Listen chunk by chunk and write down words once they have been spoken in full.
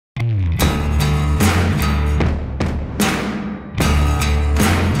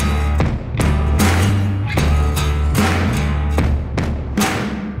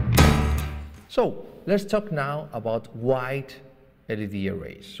So let's talk now about white LED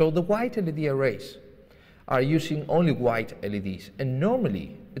arrays. So the white LED arrays are using only white LEDs, and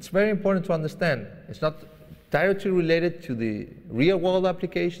normally it's very important to understand, it's not directly related to the real world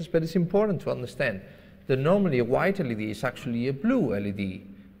applications, but it's important to understand that normally a white LED is actually a blue LED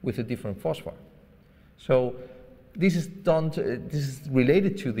with a different phosphor. So this is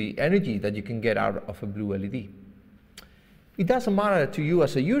related to the energy that you can get out of a blue LED. It doesn't matter to you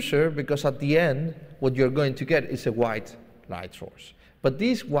as a user, because at the end what you're going to get is a white light source. But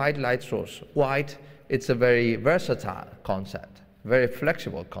this white light source, white, it's a very versatile concept, very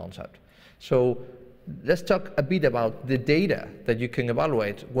flexible concept. So let's talk a bit about the data that you can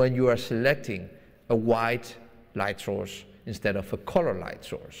evaluate when you are selecting a white light source instead of a color light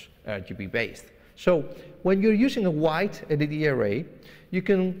source, RGB based. So when you're using a white LED array, you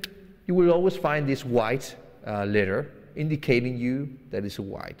will always find this white letter indicating you that it's a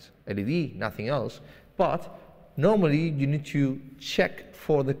white LED, nothing else. But normally you need to check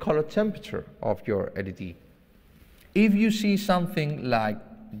for the color temperature of your LED. If you see something like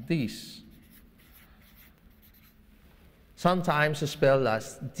this, sometimes spelled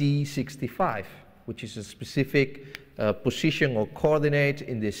as D65, which is a specific position or coordinate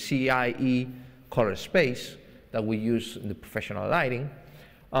in the CIE color space that we use in the professional lighting.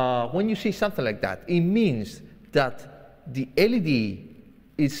 When you see something like that, it means that the LED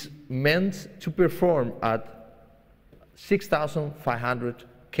is meant to perform at 6,500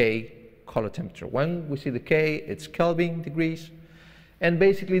 K color temperature. When we see the K, it's Kelvin degrees, and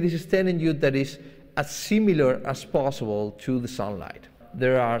basically this is telling you that it's as similar as possible to the sunlight.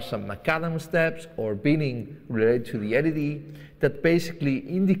 There are some macadam steps or binning related to the LED that basically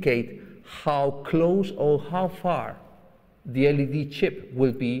indicate how close or how far the LED chip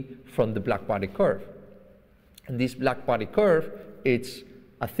will be from the black body curve. And this black body curve, it's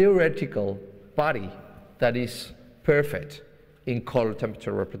a theoretical body that is perfect in color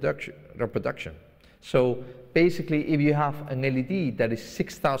temperature reproduction. So basically, if you have an LED that is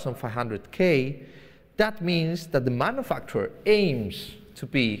 6,500 K, that means that the manufacturer aims to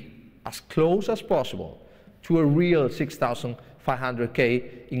be as close as possible to a real 6,500 K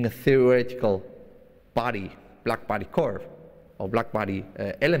in a theoretical body, black body curve, or black body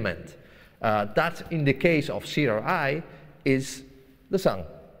element. That, in the case of CRI, is the sun.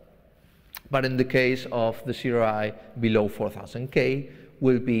 But in the case of the CRI below 4,000 K,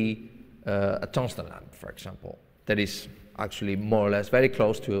 will be a tungsten lamp, for example, that is actually more or less very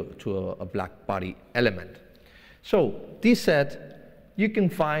close to a black body element. So this said, you can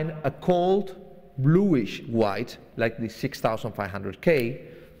find a cold bluish white, like the 6,500 K.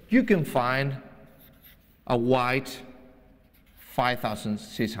 You can find a white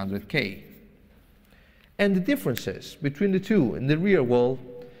 5,600 K. And the differences between the two in the real world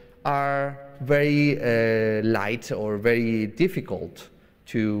are very light or very difficult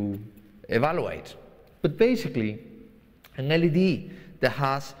to evaluate. But basically, an LED that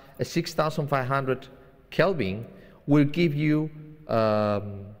has a 6,500 Kelvin will give you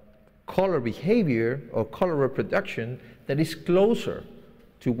color behavior or color reproduction that is closer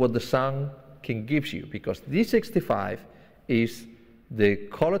to what the sun can give you, because D65 is the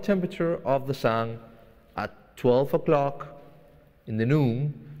color temperature of the sun at 12 o'clock in the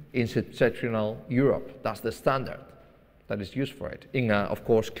noon in septentrional Europe. That's the standard that is used for it, in a, of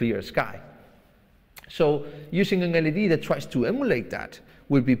course, clear sky. So using an LED that tries to emulate that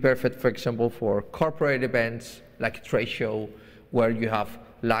will be perfect, for example, for corporate events like a trade show, where you have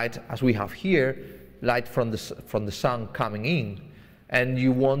light, as we have here, light from the sun coming in, and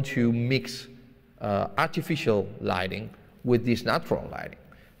you want to mix artificial lighting with this natural lighting.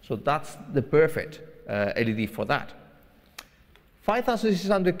 So that's the perfect LED for that.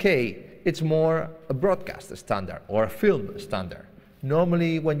 5,600 K, it's more a broadcast standard or a film standard.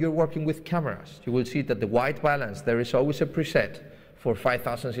 Normally, when you're working with cameras, you will see that the white balance, there is always a preset for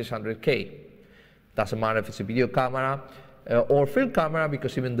 5,600 K. Doesn't matter if it's a video camera or film camera,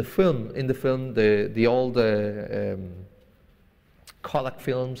 because even the film, in the film, the old Kodak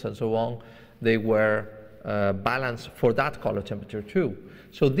films and so on, they were balanced for that color temperature too.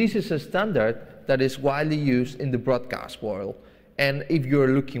 So this is a standard that is widely used in the broadcast world. And if you're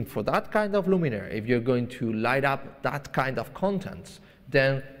looking for that kind of luminaire, if you're going to light up that kind of contents,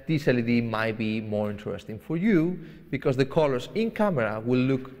 then this LED might be more interesting for you, because the colors in camera will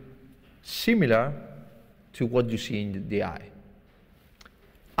look similar to what you see in the eye.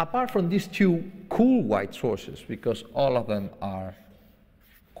 Apart from these two cool white sources, because all of them are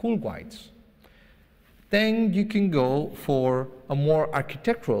cool whites, then you can go for a more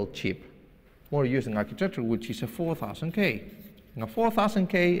architectural chip, more used in architecture, which is a 4,000 K. And a 4,000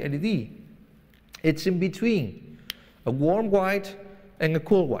 K LED It's in between a warm white and a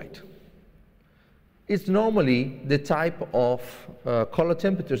cool white. It's normally the type of color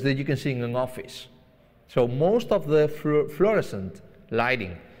temperatures that you can see in an office. So most of the fluorescent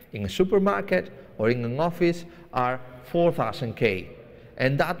lighting in a supermarket or in an office are 4000 K.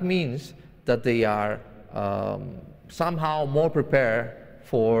 And that means that they are somehow more prepared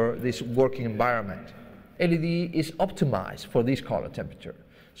for this working environment. LED is optimized for this color temperature.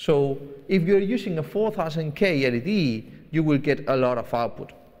 So if you're using a 4000 K LED, you will get a lot of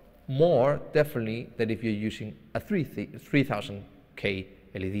output. More, definitely, than if you're using a 3000 K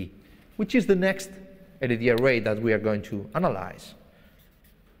LED, which is the next LED array that we are going to analyze.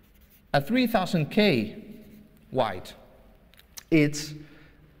 A 3000 K white, it's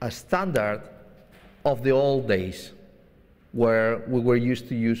a standard of the old days where we were used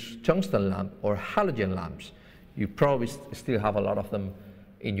to use tungsten lamp or halogen lamps. You probably still have a lot of them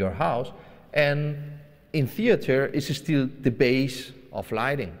in your house. And in theater, it's still the base of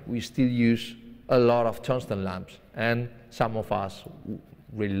lighting. We still use a lot of tungsten lamps, and some of us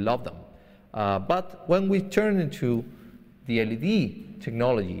really love them. But when we turn into the LED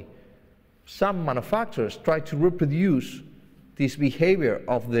technology, some manufacturers try to reproduce this behavior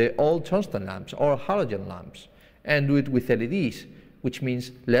of the old tungsten lamps or halogen lamps and do it with LEDs, which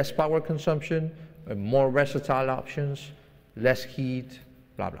means less power consumption, more versatile options, less heat,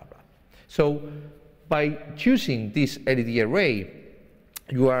 blah, blah, blah. So by choosing this LED array,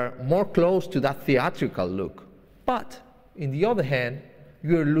 you are more close to that theatrical look. But on the other hand,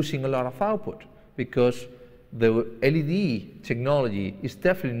 you are losing a lot of output because the LED technology is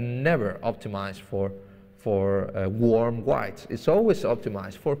definitely never optimized for warm whites. It's always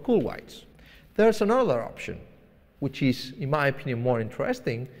optimized for cool whites. There's another option, which is, in my opinion, more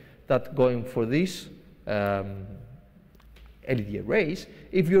interesting than going for these LED arrays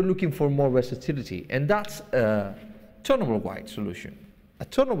if you're looking for more versatility, and that's a tunable white solution. A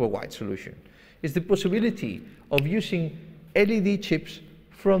tunable white solution is the possibility of using LED chips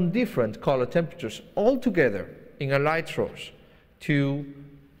from different color temperatures all together in a light source to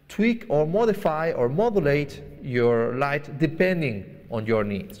tweak or modify or modulate your light depending on your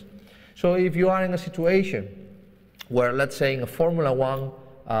needs. So if you are in a situation where, let's say, in a Formula One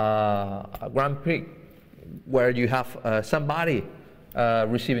Grand Prix, where you have somebody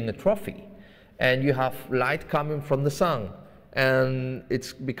receiving a trophy, and you have light coming from the sun, and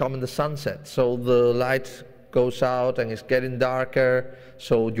it's becoming the sunset, so the light goes out and it's getting darker,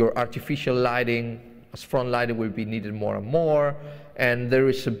 so your artificial lighting as front lighting will be needed more and more, and there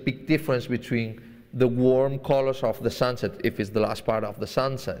is a big difference between the warm colors of the sunset, if it's the last part of the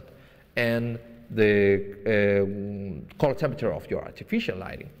sunset, and the color temperature of your artificial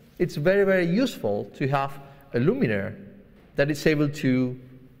lighting. It's very, very useful to have a luminaire that is able to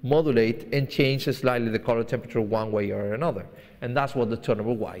modulate and change slightly the color temperature one way or another. And that's what the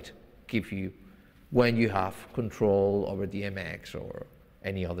tunable white gives you when you have control over DMX or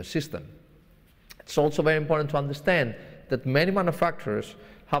any other system. It's also very important to understand that many manufacturers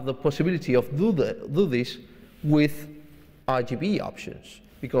have the possibility of do this with RGB options,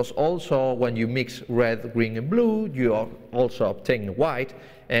 because also when you mix red, green, and blue, you also obtain white,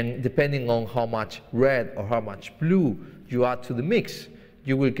 and depending on how much red or how much blue you add to the mix,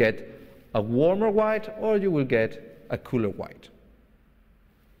 you will get a warmer white or you will get a cooler white.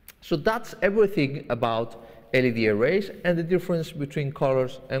 So that's everything about LED arrays and the difference between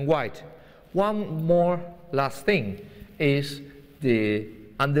colors and white. One more last thing is the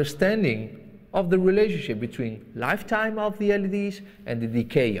understanding of the relationship between lifetime of the LEDs and the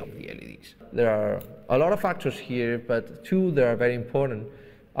decay of the LEDs. There are a lot of factors here, but two that are very important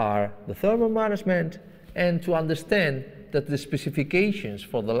are the thermal management and to understand that the specifications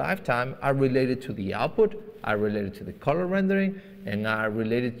for the lifetime are related to the output, are related to the color rendering, and are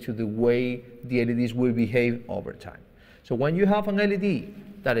related to the way the LEDs will behave over time. So when you have an LED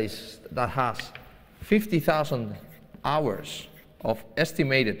that has 50,000 hours of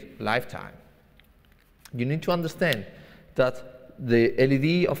estimated lifetime, you need to understand that the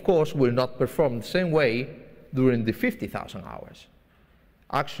LED, of course, will not perform the same way during the 50,000 hours.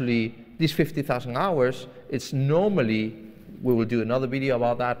 Actually, these 50,000 hours, it's normally, we will do another video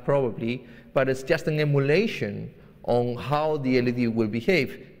about that probably, but it's just an emulation on how the LED will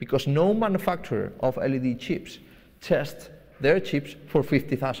behave, because no manufacturer of LED chips tests their chips for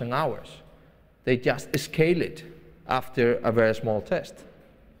 50,000 hours. They just scale it after a very small test.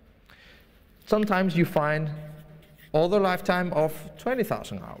 Sometimes you find other lifetime of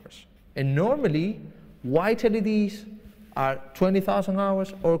 20,000 hours. And normally, white LEDs are 20,000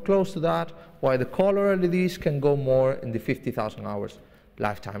 hours or close to that, while the color LEDs can go more in the 50,000 hours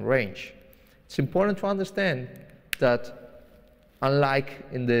lifetime range. It's important to understand that unlike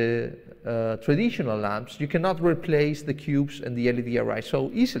in the traditional lamps, you cannot replace the cubes and the LED array so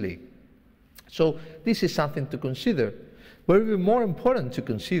easily. So this is something to consider. But even more important to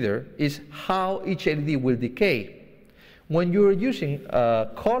consider is how each LED will decay. When you're using a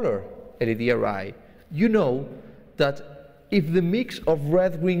color LED array, you know that if the mix of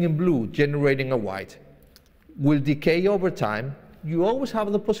red, green, and blue generating a white will decay over time, you always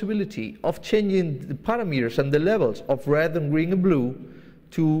have the possibility of changing the parameters and the levels of red and green and blue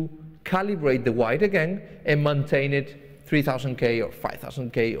to calibrate the white again and maintain it 3000K or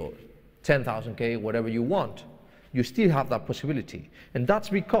 5000K or 10,000K, whatever you want. You still have that possibility. And that's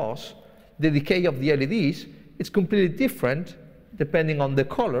because the decay of the LEDs is completely different depending on the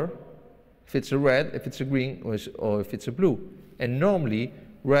color, if it's a red, if it's a green, or if it's a blue. And normally,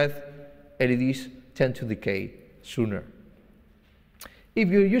 red LEDs tend to decay sooner. If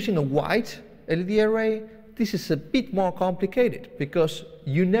you're using a white LED array, this is a bit more complicated because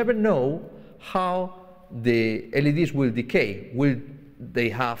you never know how the LEDs will decay. Will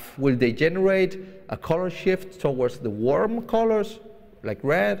they generate a color shift towards the warm colors, like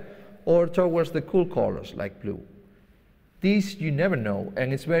red, or towards the cool colors, like blue? These you never know,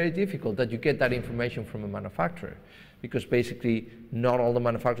 and it's very difficult that you get that information from a manufacturer because basically not all the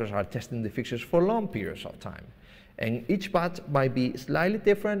manufacturers are testing the fixtures for long periods of time. And each batch might be slightly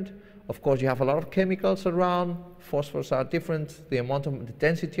different. Of course, you have a lot of chemicals around. Phosphors are different, the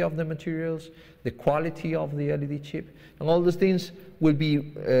density of the materials, the quality of the LED chip, and all those things will be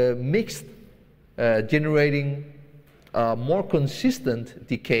mixed, generating a more consistent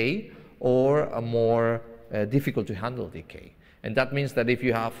decay or a more difficult to handle decay. And that means that if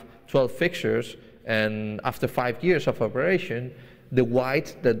you have 12 fixtures and after 5 years of operation, the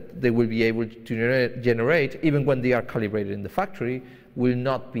white that they will be able to generate, even when they are calibrated in the factory, will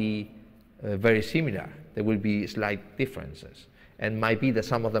not be very similar. There will be slight differences. And might be that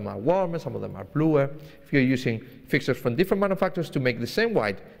some of them are warmer, some of them are bluer. If you're using fixtures from different manufacturers to make the same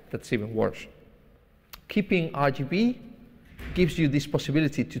white, that's even worse. Keeping RGB gives you this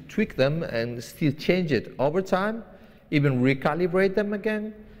possibility to tweak them and still change it over time, even recalibrate them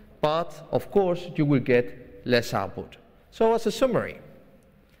again, but of course you will get less output. So as a summary,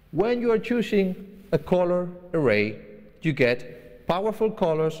 when you are choosing a color array, you get powerful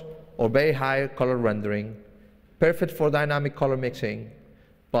colors or very high color rendering, perfect for dynamic color mixing,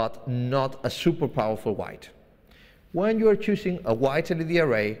 but not a super powerful white. When you are choosing a white LED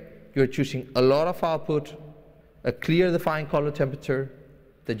array, you are choosing a lot of output, a clear defined color temperature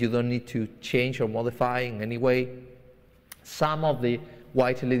that you don't need to change or modify in any way. Some of the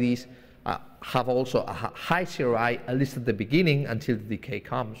white LEDs have also a high CRI, at least at the beginning, until the decay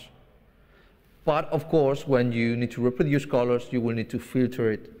comes. But of course, when you need to reproduce colors, you will need to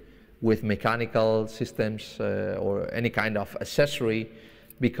filter it with mechanical systems or any kind of accessory,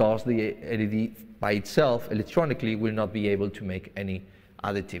 because the LED by itself, electronically, will not be able to make any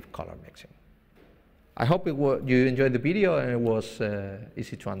additive color mixing. I hope you enjoyed the video and it was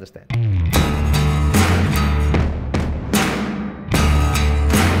easy to understand.